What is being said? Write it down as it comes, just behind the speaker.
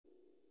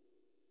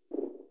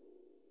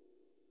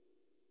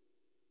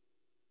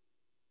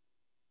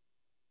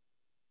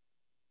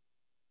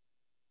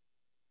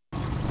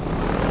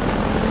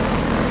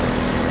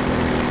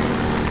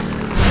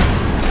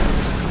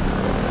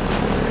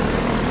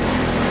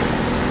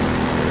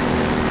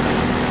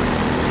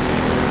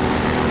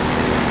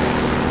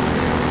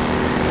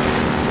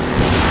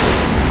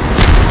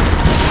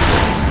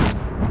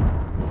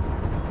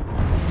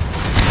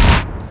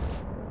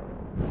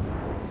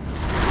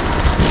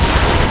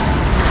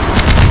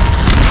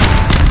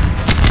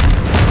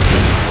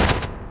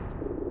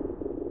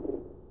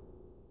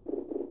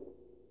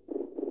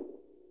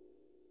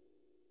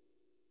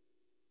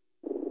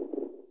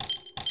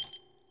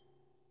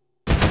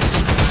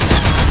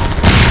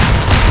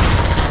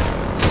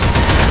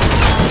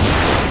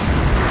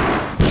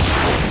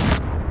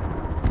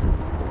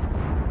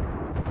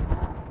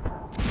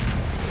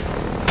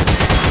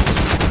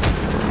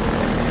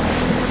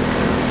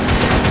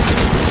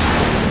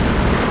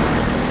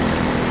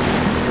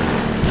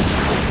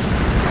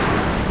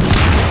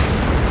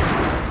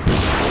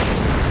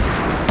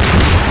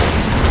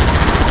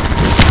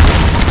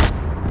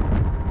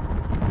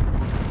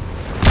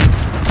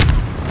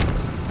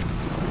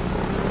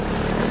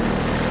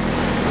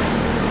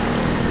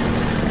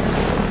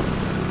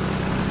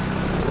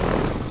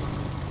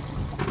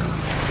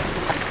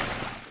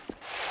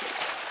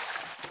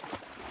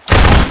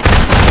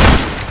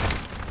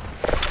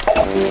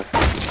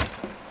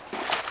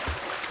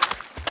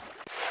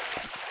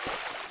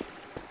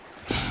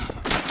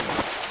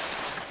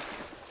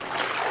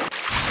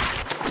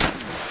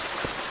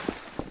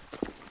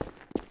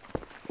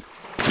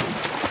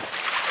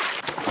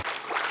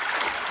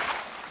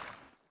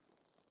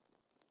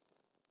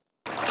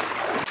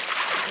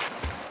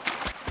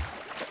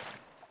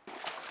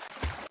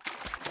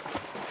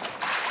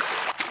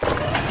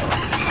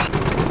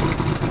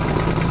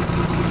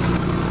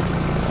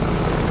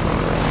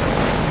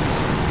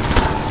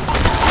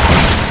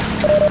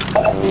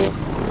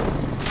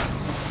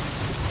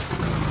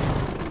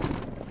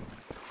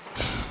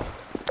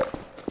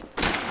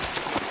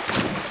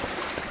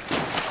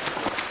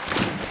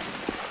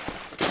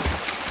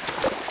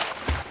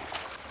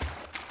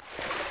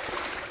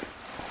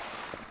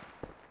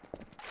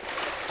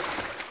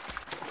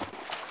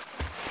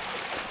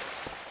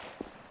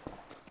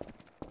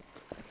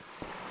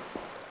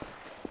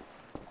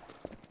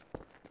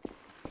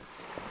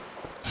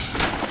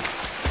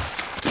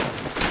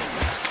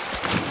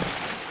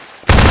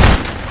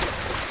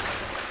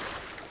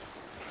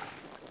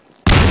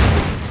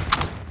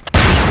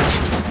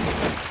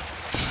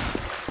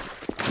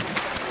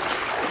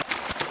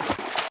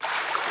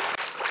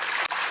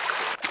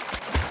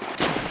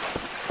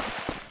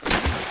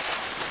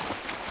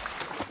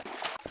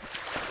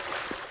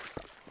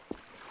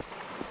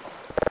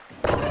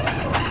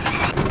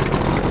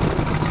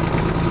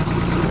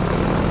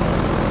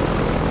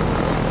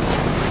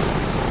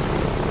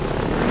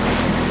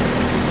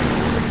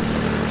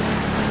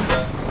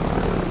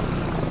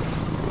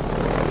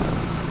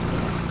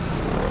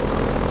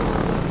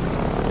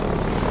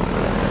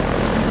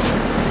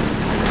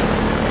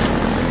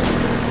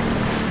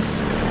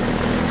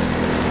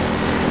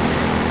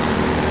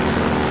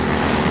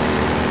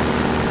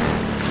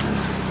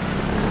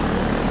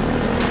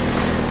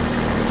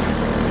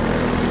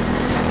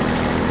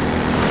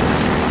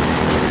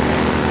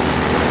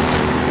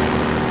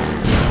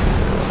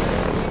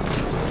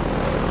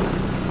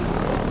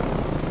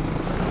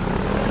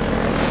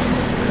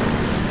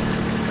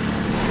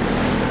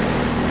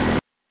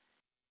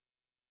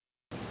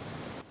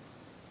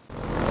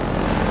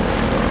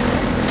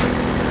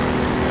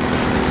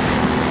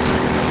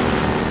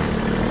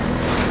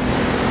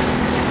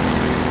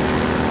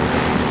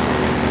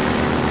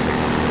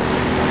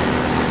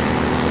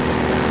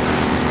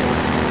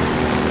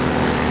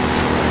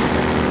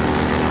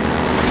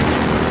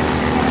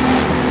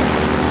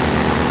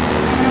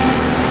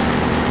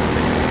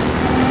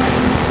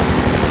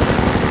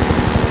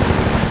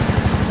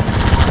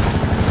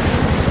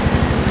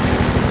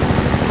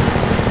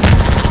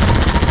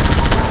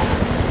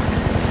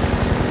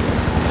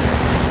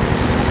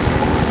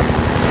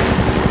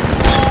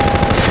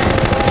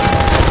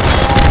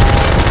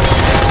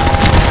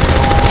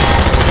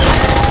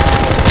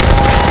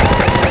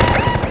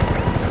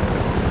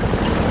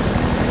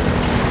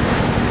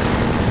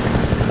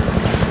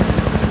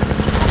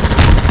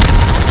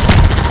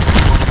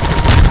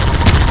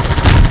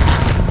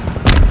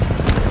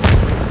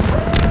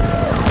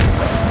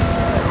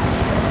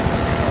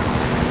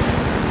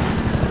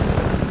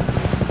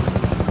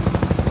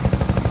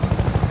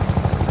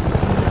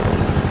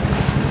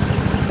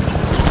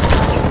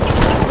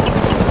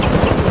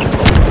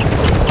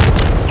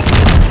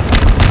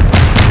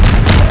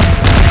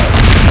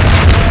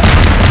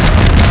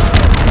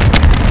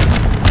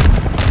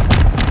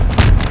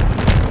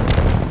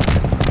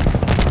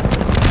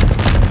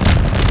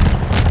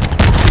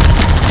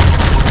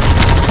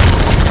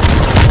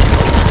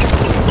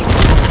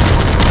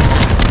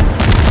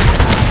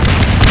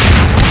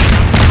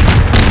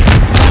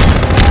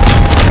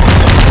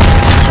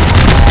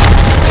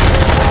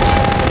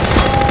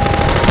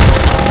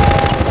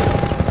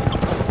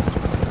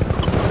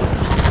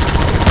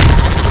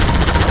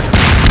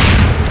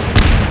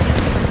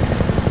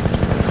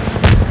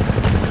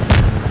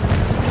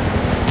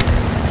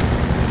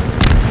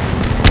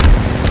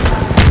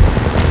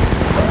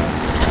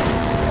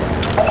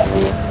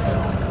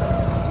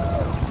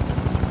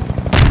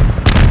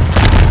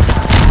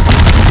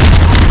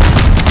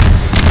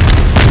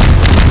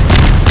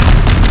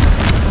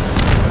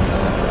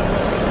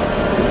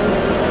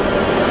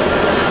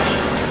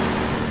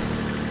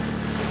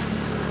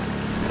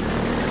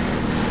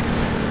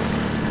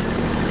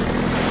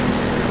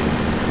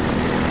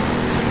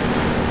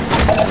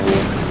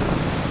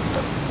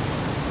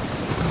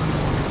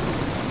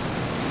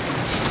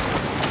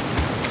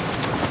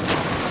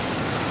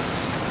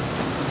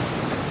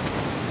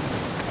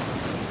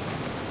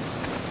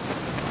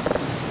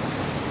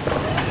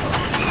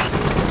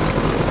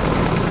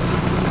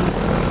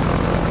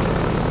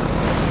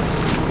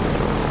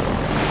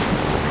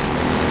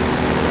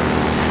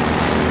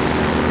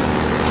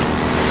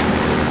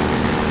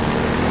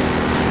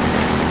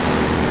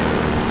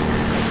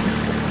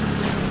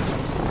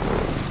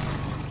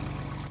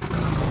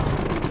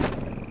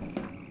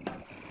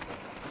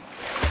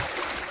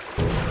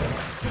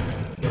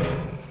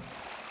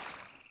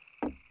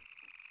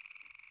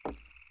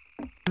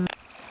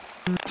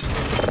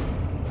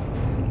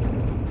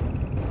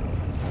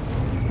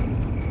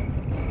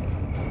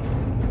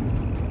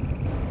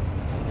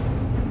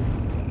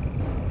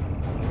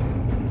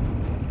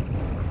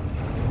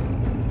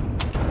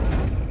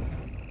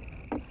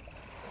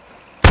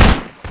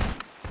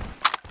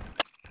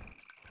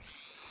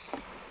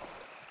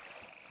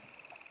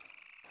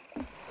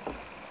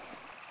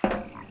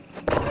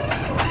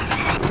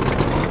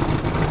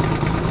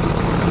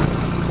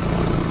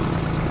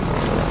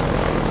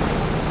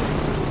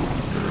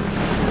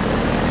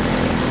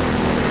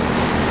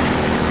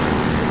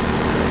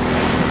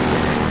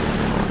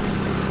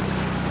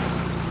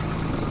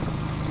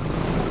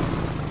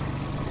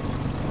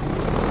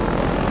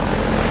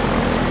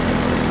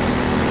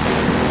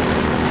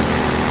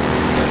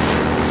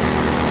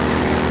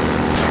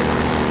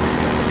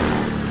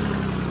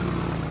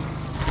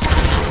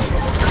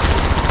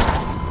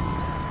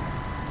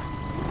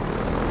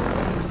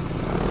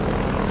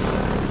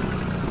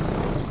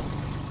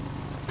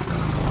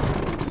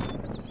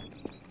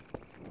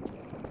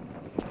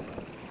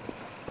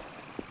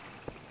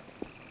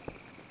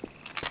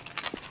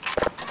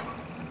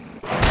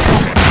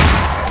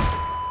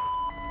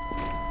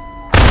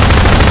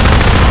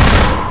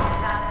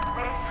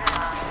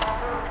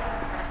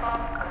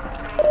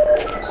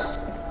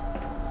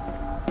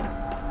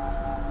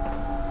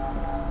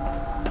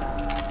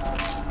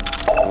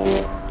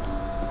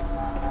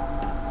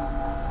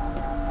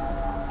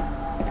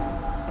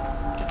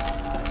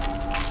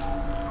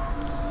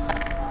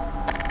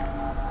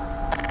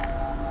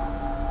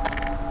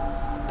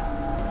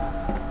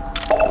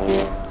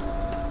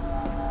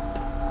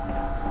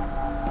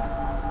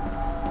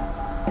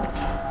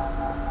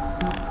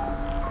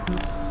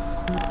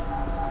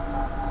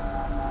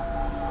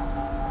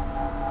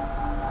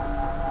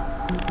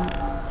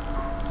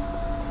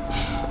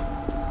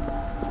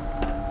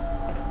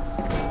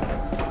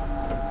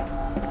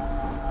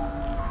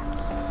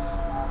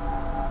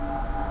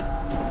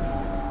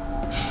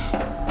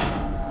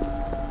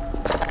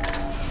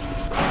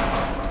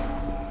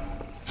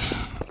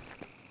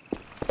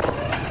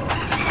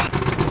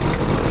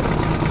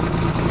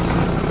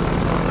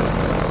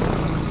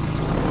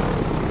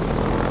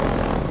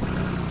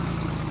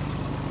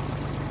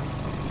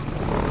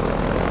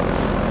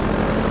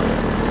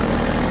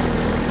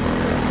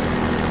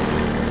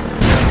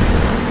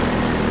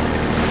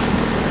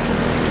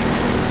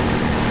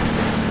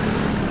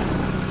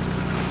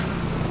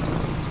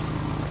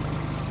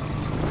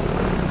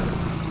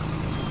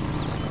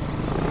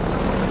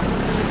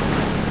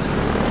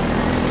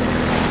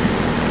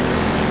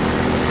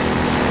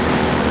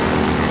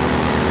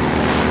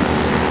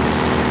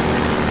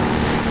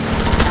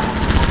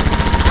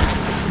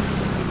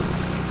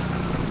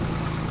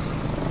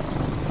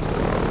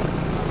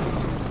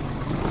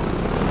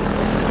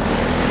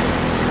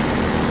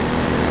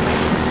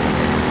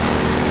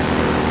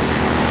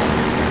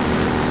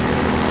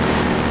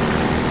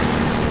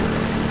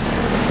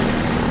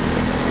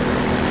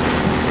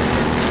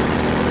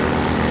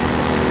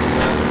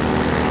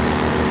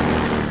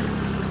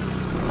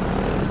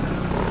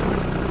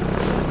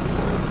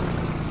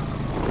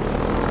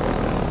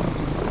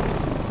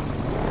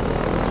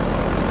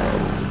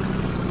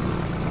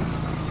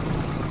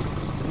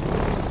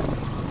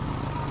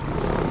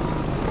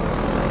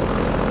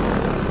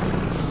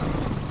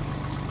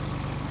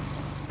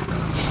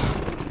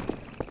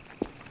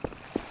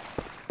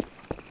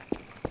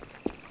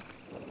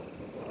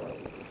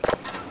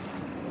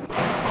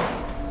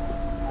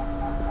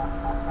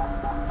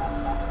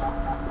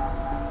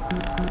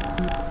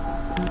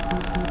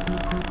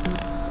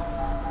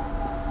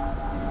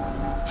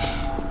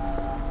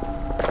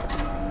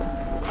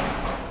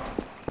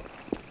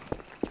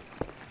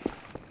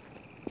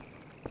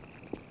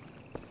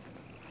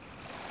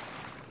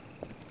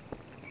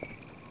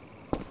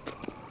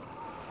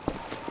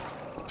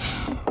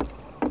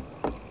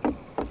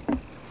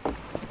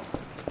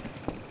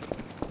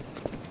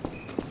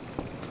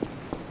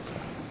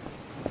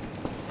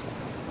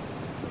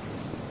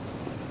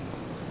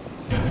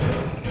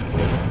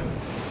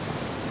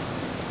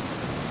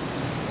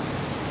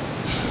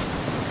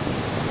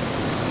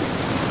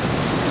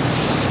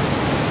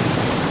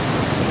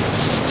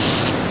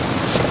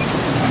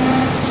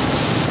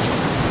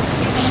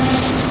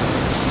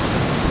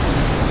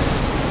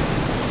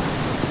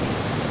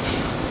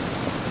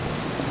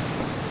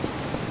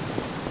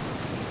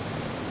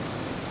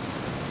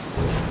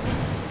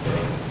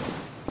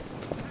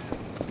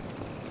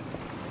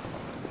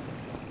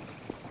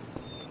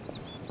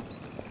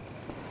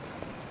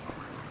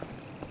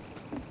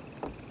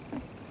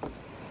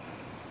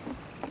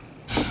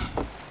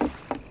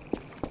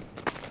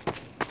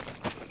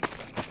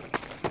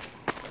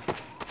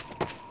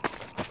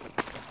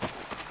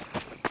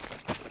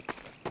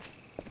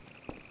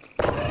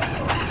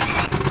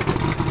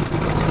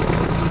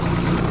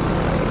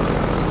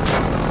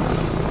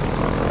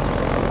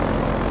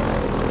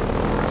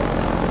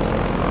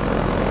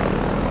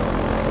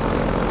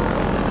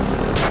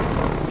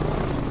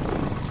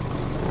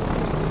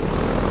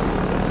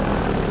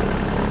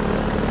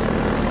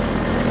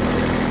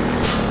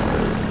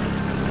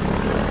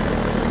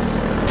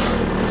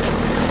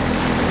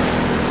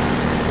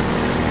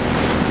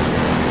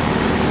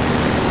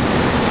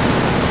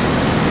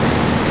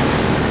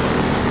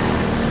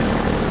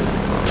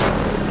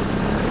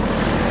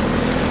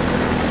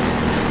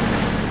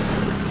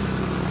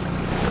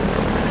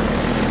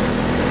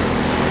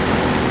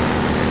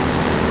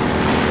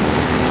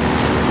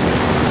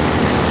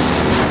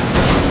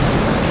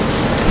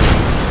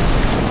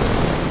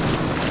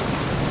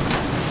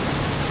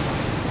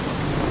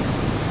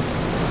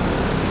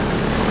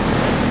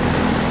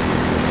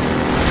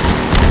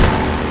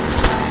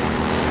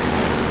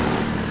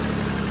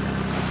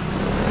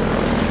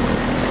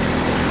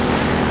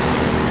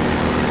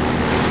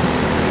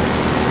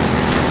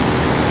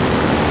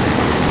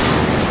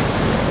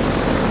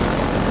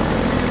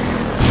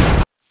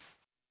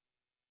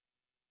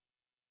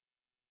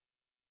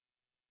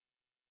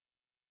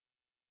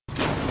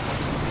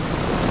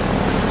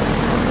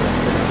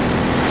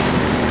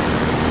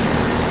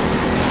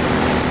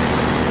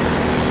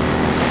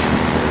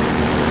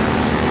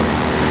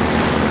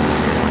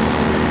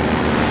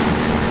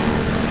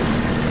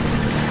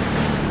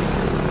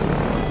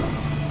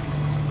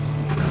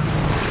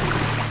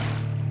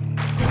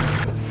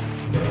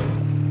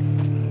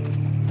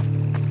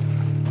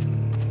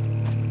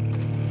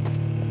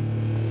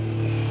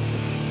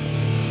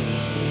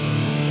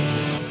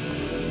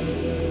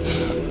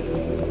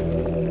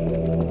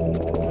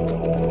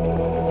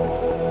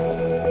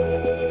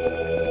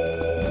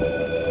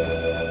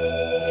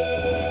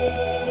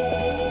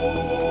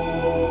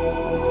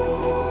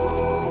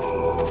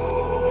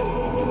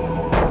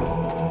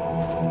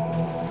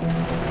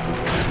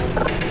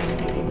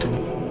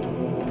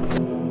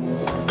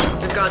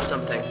got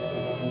something.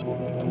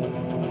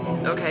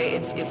 Okay,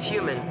 it's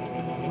human.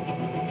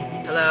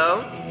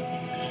 Hello?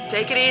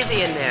 Take it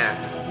easy in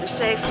there. You're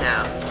safe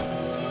now.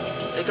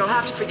 You'll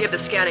have to forgive the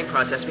scanning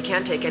process. We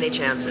can't take any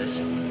chances.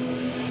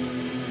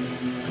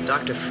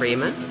 Dr.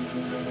 Freeman?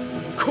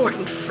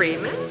 Gordon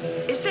Freeman?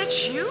 Is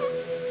that you?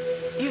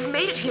 You've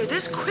made it here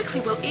this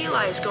quickly. Well,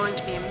 Eli is going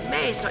to be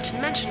amazed, not to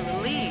mention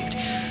relieved.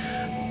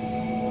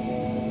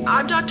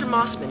 I'm Dr.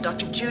 Mossman,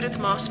 Dr. Judith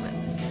Mossman.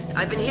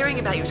 I've been hearing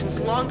about you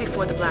since long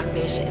before the Black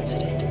Mesa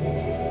incident.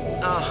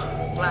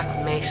 Oh,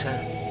 Black Mesa.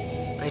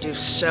 I do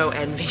so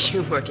envy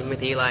you working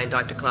with Eli and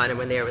Dr. Kleiner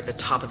when they were at the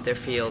top of their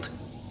field.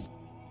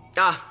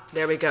 Ah,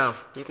 there we go.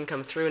 You can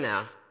come through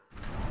now.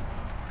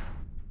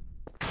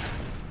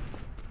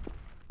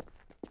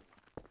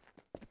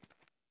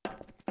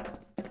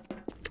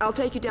 I'll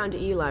take you down to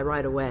Eli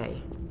right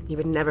away. He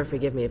would never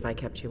forgive me if I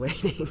kept you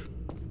waiting.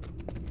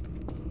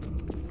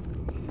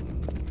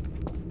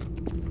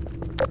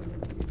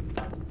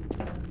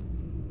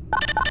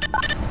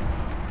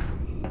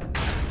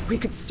 We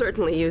could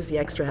certainly use the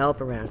extra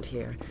help around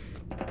here.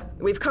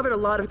 We've covered a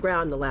lot of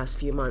ground in the last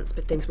few months,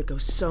 but things would go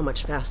so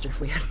much faster if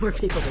we had more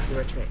people with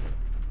your training.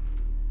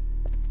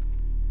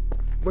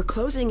 We're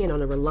closing in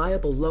on a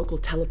reliable local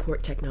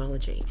teleport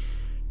technology,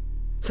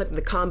 something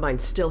the Combine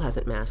still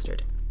hasn't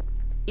mastered.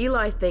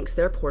 Eli thinks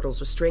their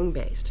portals are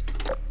string-based,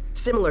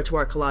 similar to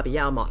our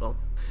Calabi-Yau model,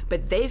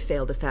 but they've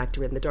failed to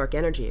factor in the dark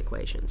energy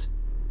equations.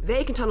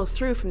 They can tunnel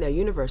through from their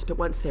universe, but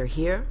once they're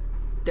here,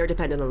 they're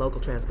dependent on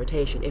local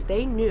transportation. If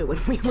they knew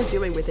what we were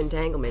doing with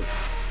entanglement...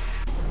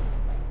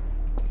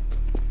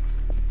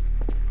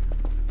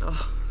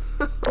 Oh.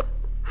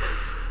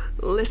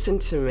 Listen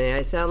to me.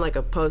 I sound like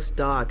a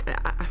postdoc.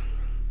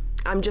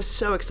 I'm just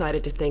so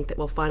excited to think that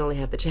we'll finally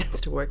have the chance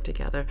to work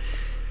together.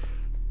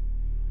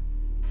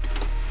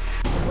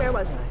 Where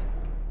was I?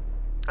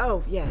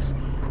 Oh, yes.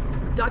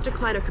 Dr.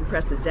 Kleiner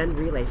compressed the Zen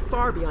relay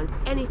far beyond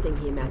anything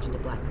he imagined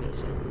at Black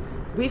Mesa.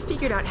 We've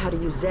figured out how to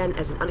use Zen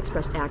as an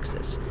unexpressed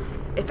axis,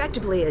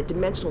 effectively a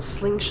dimensional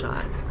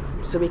slingshot,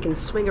 so we can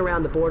swing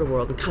around the border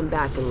world and come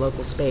back in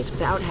local space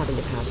without having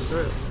to pass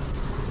through.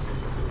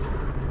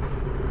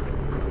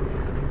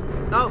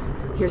 Oh,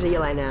 here's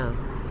Eli now.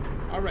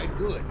 All right,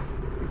 good.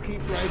 You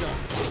keep right on.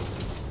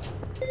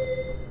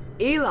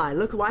 Eli,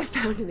 look who I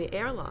found in the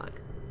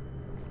airlock.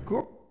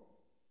 Cool.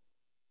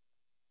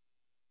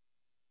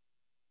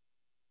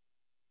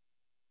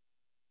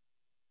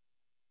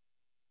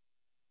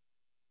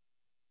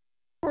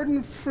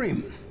 Gordon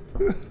Freeman.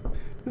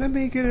 Let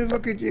me get a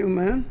look at you,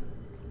 man.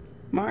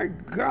 My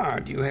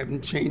God, you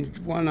haven't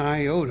changed one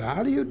iota.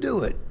 How do you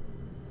do it?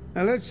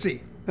 Now, let's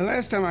see. The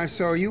last time I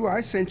saw you,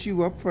 I sent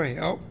you up for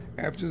help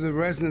after the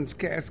resonance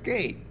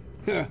cascade.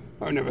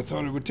 I never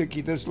thought it would take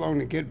you this long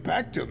to get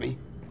back to me.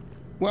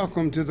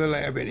 Welcome to the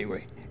lab,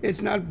 anyway.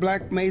 It's not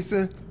Black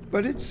Mesa,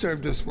 but it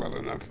served us well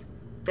enough.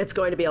 It's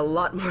going to be a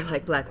lot more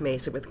like Black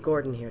Mesa with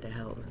Gordon here to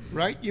help.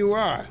 Right you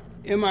are.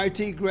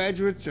 MIT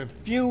graduates are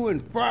few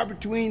and far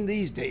between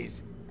these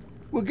days.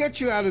 We'll get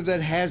you out of that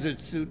hazard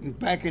suit and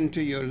back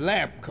into your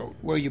lab coat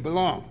where you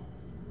belong.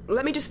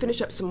 Let me just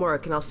finish up some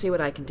work and I'll see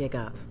what I can dig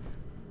up.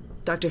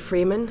 Dr.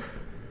 Freeman,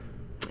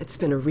 it's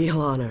been a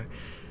real honor.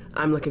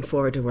 I'm looking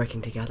forward to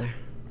working together.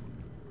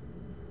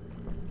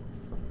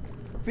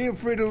 Feel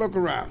free to look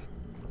around.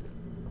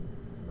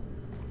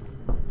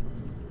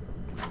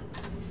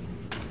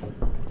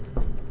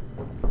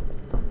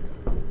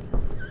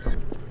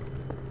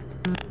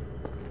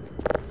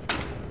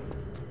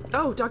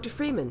 Oh, Dr.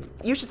 Freeman,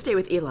 you should stay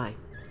with Eli.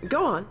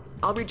 Go on.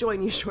 I'll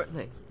rejoin you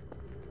shortly.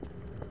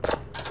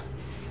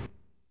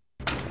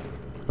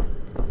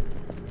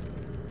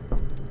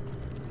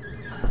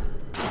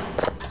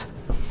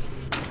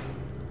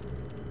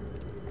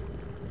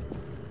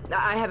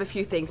 I have a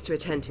few things to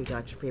attend to,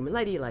 Dr. Freeman.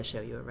 Let Eli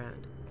show you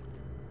around.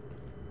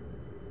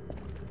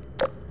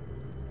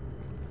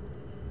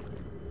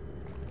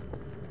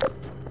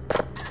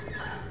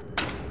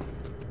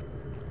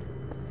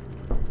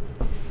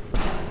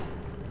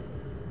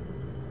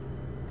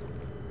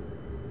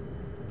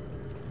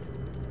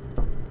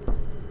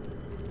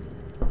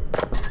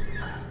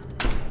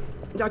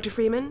 Dr.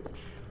 Freeman,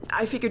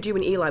 I figured you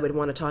and Eli would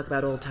want to talk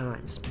about old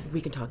times.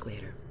 We can talk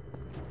later.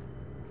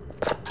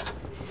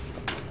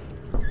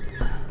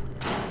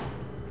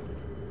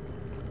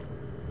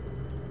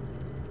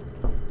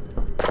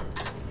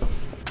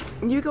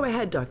 You go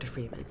ahead, Dr.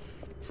 Freeman.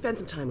 Spend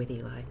some time with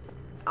Eli.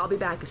 I'll be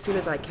back as soon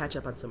as I catch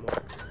up on some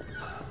work.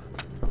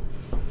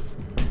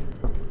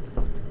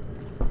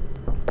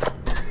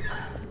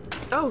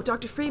 Oh,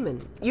 Dr.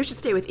 Freeman, you should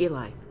stay with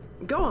Eli.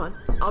 Go on.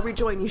 I'll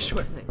rejoin you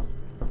shortly.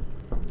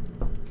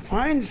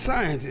 Fine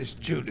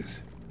scientist,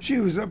 Judith. She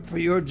was up for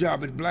your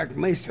job at Black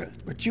Mesa,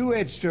 but you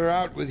edged her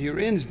out with your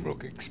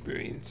Innsbruck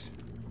experience.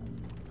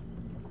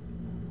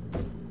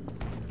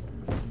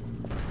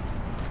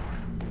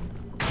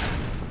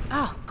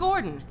 Oh,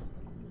 Gordon!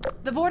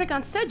 The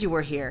Vortigaunt said you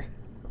were here.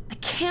 I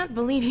can't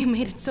believe you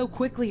made it so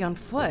quickly on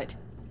foot.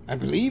 I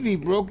believe he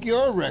broke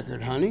your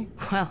record, honey.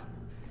 Well,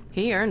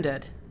 he earned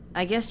it.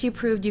 I guess you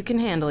proved you can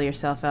handle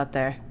yourself out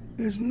there.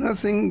 There's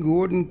nothing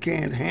Gordon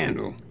can't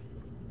handle,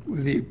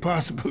 with the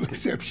possible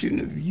exception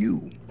of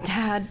you.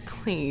 Dad,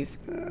 please.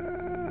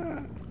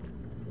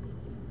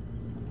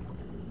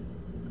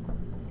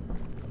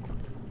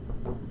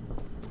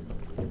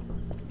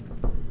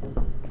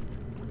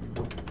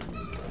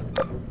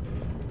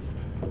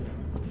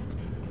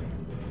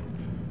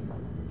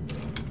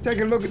 Take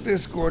a look at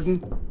this,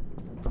 Gordon.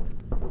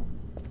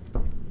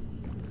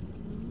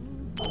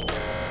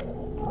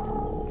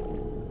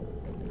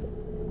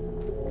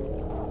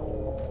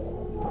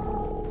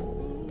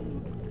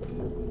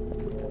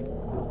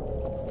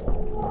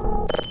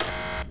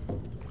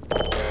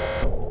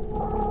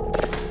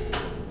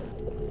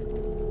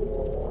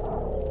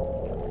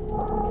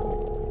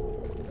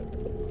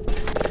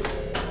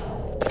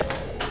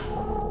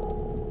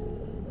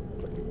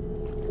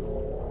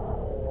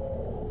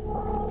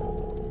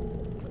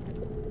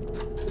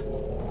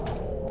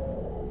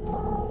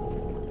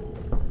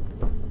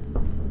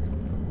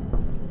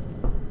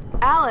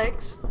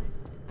 Alex,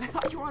 I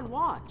thought you were on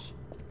watch.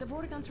 The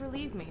Vortigaunts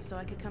relieved me so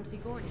I could come see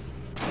Gordon.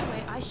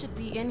 Anyway, I should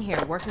be in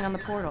here working on the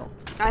portal.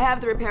 I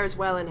have the repairs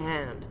well in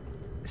hand.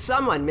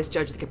 Someone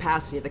misjudged the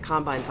capacity of the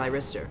Combine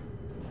thyristor.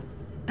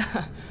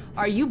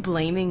 Are you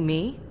blaming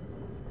me?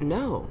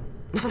 No,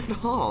 not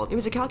at all. It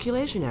was a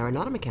calculation error,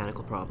 not a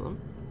mechanical problem.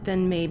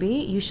 Then maybe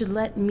you should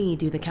let me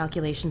do the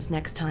calculations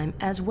next time,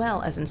 as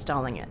well as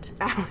installing it.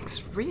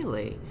 Alex,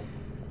 really?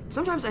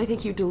 Sometimes I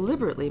think you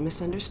deliberately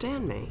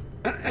misunderstand me.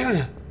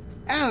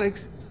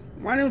 Alex,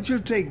 why don't you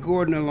take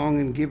Gordon along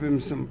and give him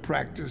some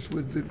practice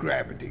with the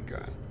gravity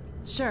gun?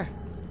 Sure.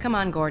 Come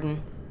on,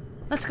 Gordon.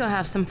 Let's go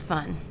have some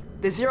fun.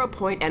 The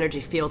zero-point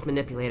energy field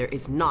manipulator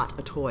is not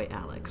a toy,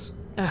 Alex.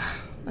 Ugh,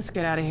 let's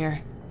get out of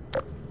here.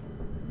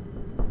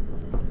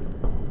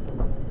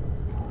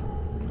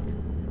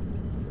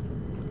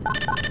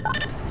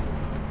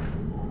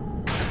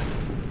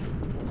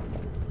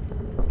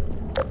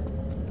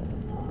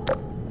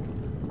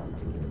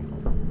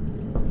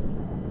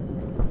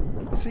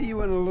 See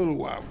you in a little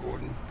while,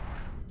 Gordon.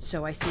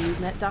 So I see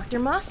you've met Dr.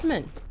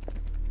 Mossman.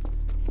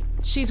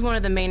 She's one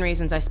of the main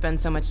reasons I spend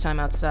so much time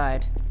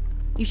outside.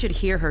 You should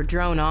hear her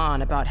drone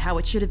on about how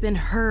it should have been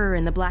her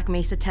in the Black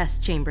Mesa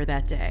test chamber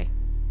that day.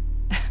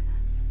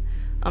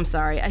 I'm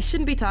sorry, I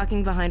shouldn't be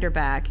talking behind her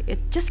back.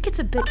 It just gets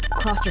a bit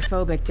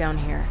claustrophobic down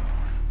here.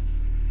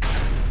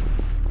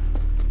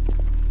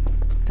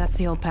 That's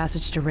the old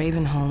passage to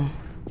Ravenholm.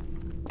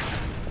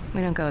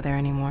 We don't go there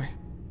anymore.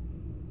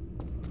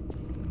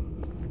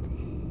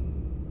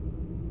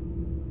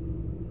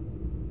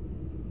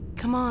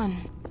 Come on.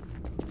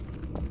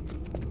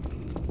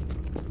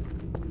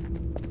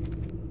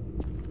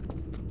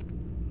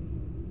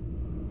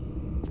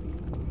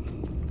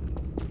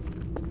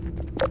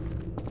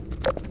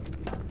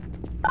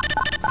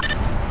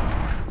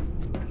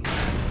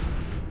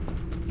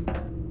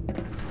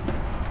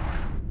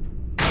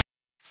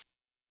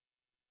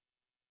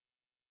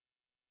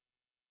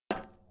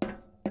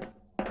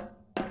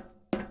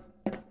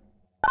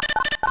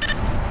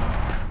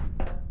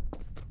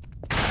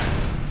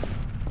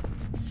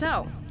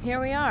 So,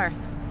 here we are,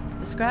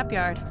 the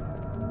scrapyard.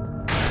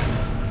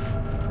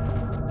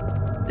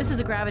 This is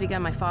a gravity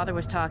gun my father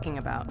was talking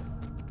about.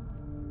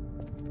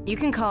 You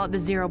can call it the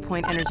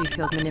zero-point energy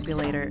field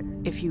manipulator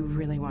if you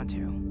really want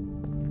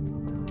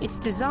to. It's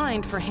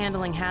designed for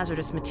handling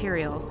hazardous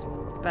materials,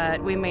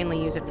 but we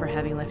mainly use it for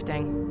heavy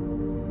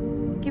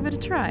lifting. Give it a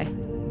try.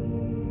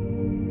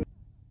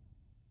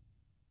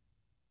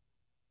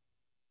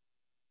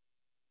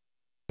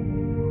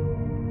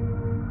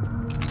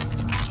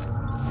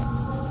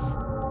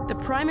 The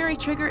primary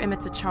trigger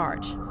emits a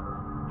charge.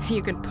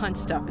 You can punch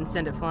stuff and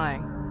send it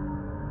flying.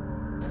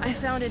 I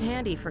found it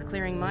handy for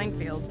clearing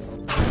minefields.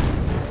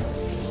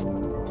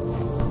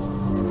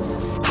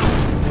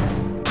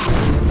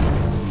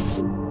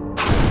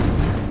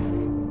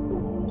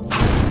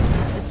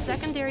 The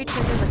secondary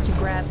trigger lets you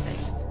grab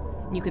things.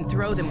 You can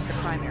throw them with the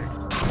primary.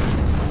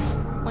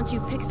 Once you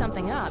pick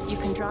something up, you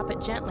can drop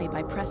it gently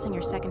by pressing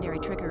your secondary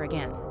trigger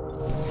again.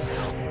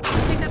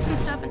 Pick up some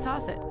stuff and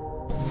toss it.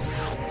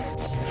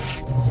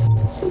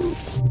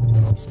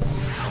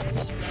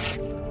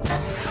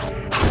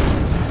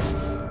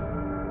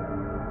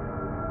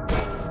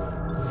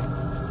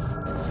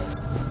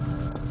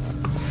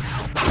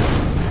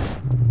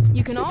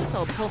 You can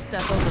also pull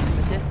stuff over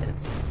from a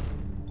distance.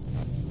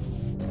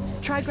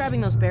 Try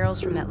grabbing those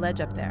barrels from that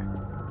ledge up there.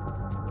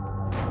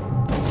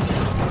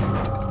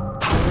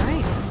 All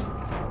right.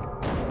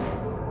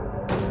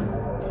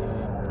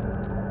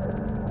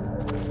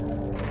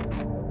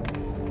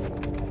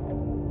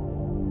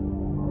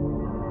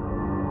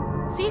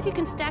 See if you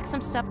can stack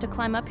some stuff to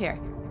climb up here.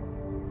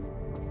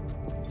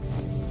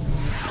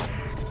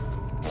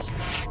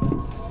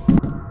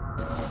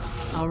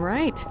 All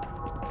right.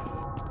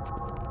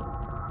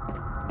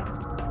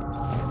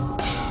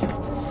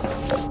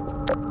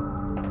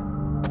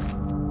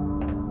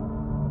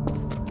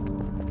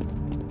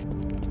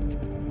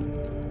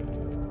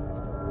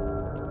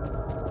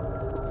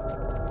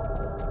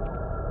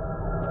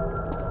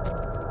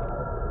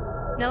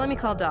 Now let me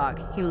call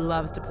Dog. He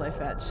loves to play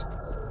fetch.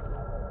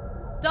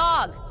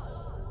 Dog!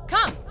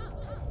 Come!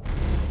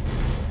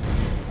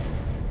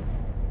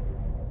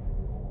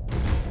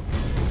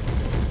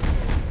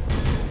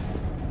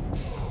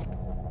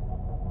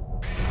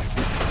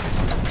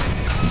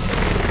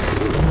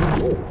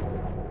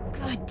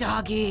 Good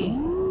doggy.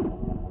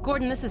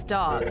 Gordon, this is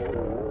Dog.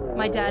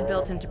 My dad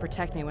built him to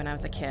protect me when I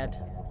was a kid.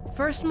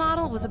 First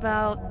model was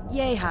about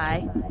yay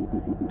high.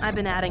 I've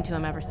been adding to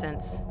him ever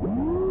since.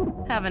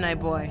 Have a night,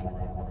 boy.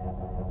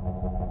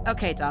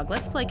 Okay, Dog,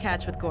 let's play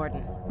catch with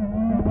Gordon.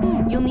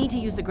 You'll need to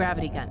use the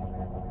gravity gun.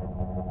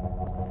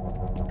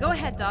 Go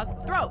ahead,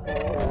 Dog. Throw!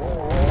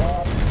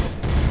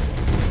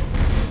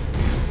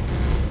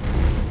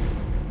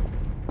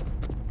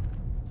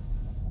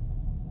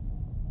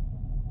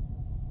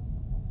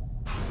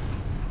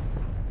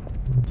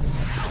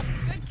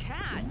 Good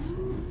catch!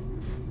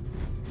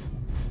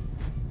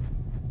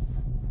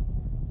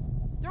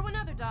 Throw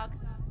another, Dog.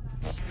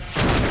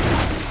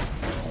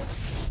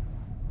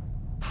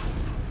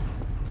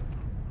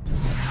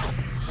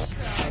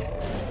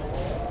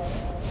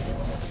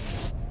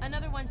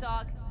 Another one,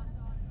 Dog.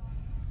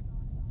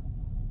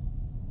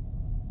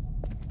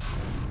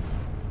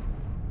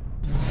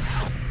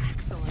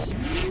 Excellent.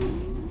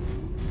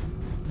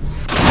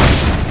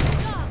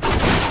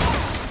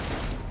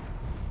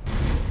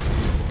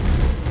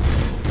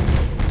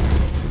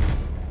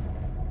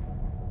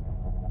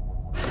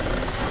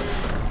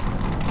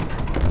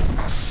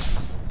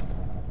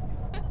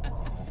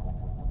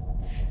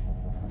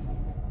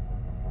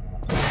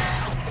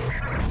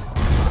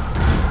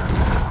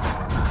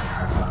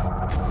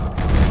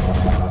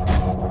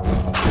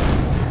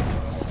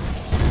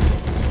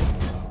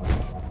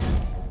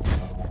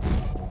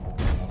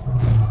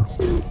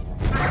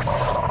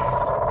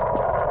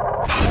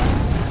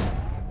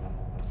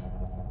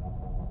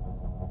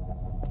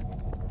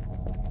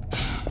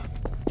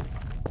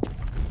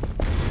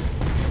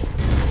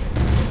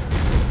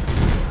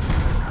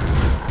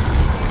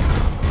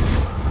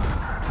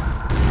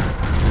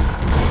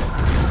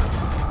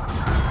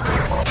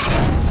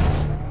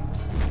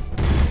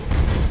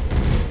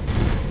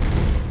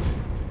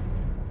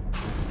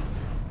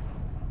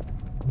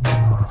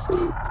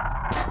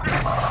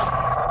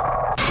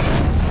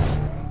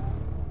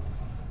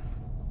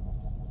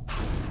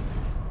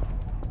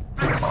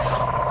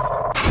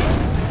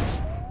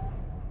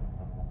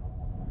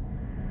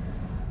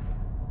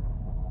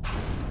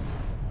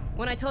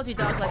 When I told you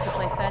Dog liked to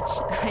play fetch,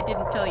 I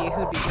didn't tell you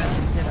who'd be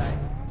fetching, did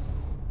I?